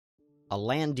A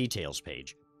LAN Details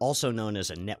page, also known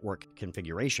as a network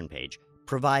configuration page,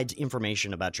 provides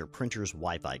information about your printer's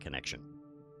Wi-Fi connection.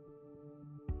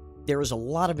 There is a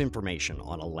lot of information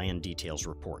on a LAN Details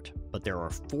report, but there are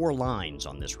 4 lines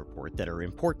on this report that are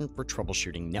important for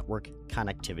troubleshooting network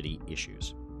connectivity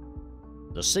issues.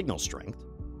 The signal strength,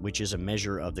 which is a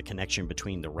measure of the connection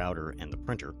between the router and the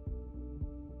printer.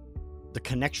 The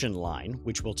connection line,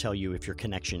 which will tell you if your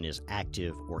connection is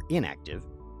active or inactive.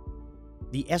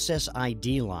 The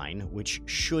SSID line, which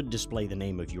should display the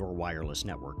name of your wireless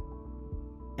network.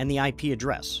 And the IP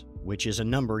address, which is a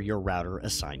number your router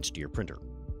assigns to your printer.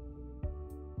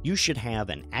 You should have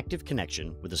an active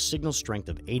connection with a signal strength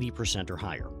of 80% or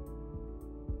higher.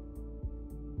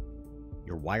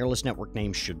 Your wireless network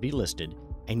name should be listed,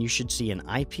 and you should see an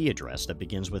IP address that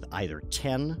begins with either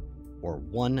 10 or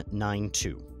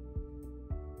 192.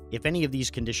 If any of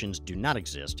these conditions do not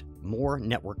exist, more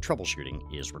network troubleshooting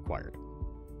is required.